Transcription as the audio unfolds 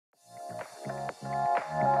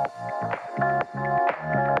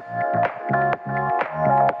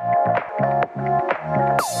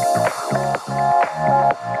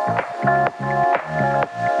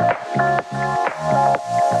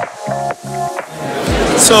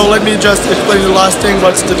So let me just explain the last thing,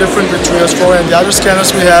 what's the difference between Trios 4 and the other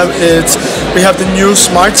scanners we have. We have the new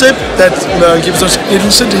Smart Tip that gives us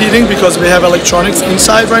instant heating because we have electronics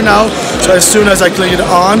inside right now. So as soon as I click it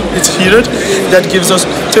on, it's heated. That gives us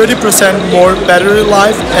 30% more battery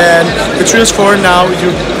life, and the Trios 4 now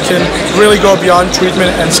you can really go beyond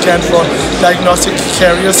treatment and scan for diagnostic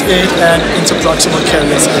caries aid and interproximal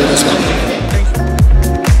caries aid as well.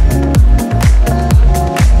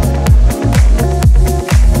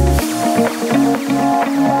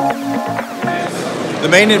 The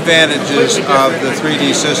main advantages of the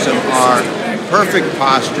 3D system are perfect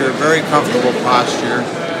posture, very comfortable posture.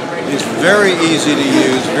 It's very easy to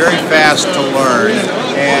use, very fast to learn,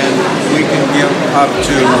 and we can give up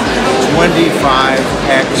to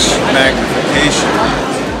 25x magnification.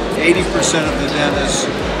 80% of the dentists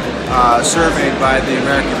surveyed by the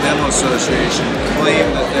American Dental Association claim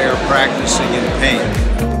that they are practicing in pain.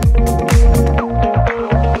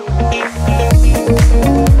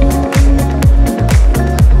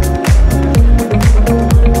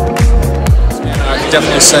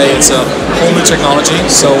 Definitely say it's a whole new technology.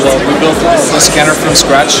 So we built the scanner from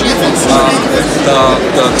scratch.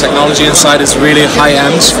 The technology inside is really high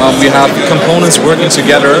end. We have components working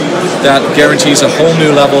together that guarantees a whole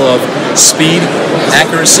new level of speed,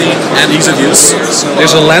 accuracy, and ease of use.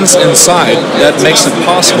 There's a lens inside that makes it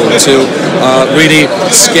possible to really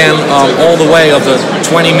scan all the way of the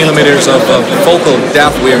 20 millimeters of focal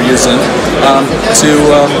depth we are using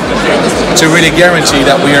to really guarantee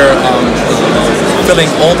that we are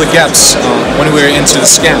filling all the gaps when we're into the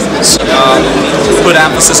scans. Put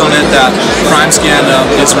emphasis on it that PrimeScan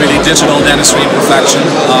is really digital dentistry in perfection.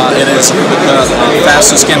 It is the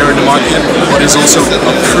fastest scanner in the market, but is also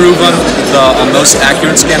proven the most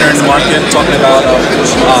accurate scanner in the market, talking about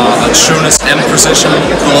trueness and precision,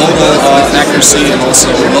 global accuracy, and also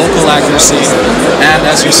local accuracy. And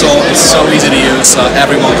as you saw, it's so easy to use.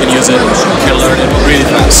 Everyone can use it, can learn it really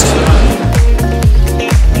fast.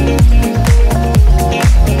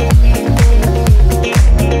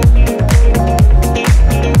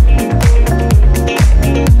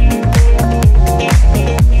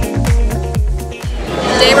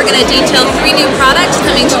 Today we're going to detail 3 new products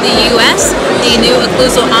coming to the US, the new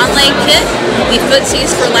occlusal onlay kit, the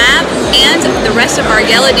footsies for lab, and the rest of our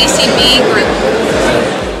yellow DCB group.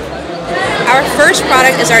 Our first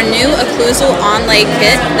product is our new occlusal onlay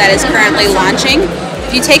kit that is currently launching.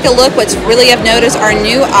 If you take a look, what's really of note is our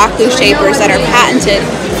new occlu shapers that are patented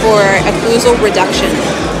for occlusal reduction.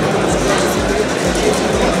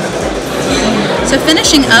 So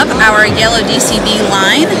finishing up our yellow DCB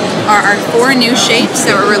line are our 4 new shapes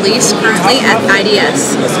that were released currently at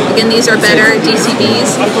IDS. Again, these are better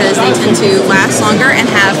DCBs because they tend to last longer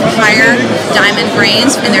and have higher diamond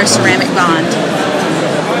grains in their ceramic bond.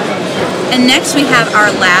 And next we have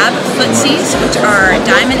our lab footsies, which are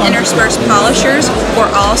diamond interspersed polishers for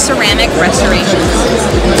all ceramic restorations.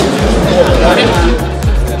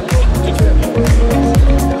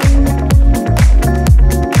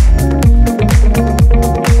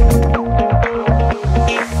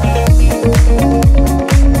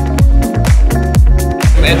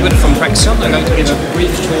 I'm going to give a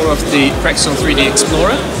brief tour of the Prexion 3D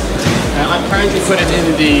Explorer. I'm currently put it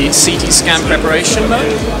in the CT scan preparation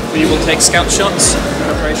mode, where you will take scout shots in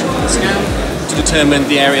preparation for the scan to determine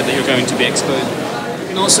the area that you're going to be exposed. You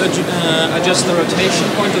can also adjust the rotation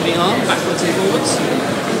point of the arm backwards and forwards.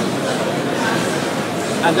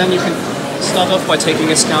 And then you can start off by taking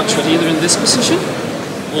a scout shot either in this position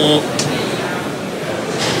or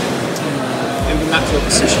in the natural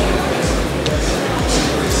position.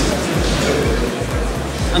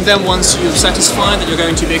 And then once you're satisfied that you're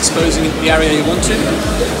going to be exposing the area you want to,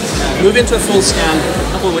 move into a full scan,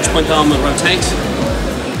 at which point the arm will rotate.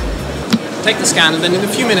 Take the scan, and then in a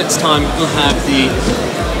few minutes' time you'll have the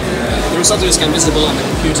result of your scan visible on the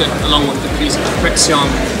computer along with the Prexion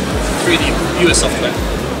 3D viewer software.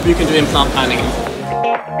 You can do implant planning.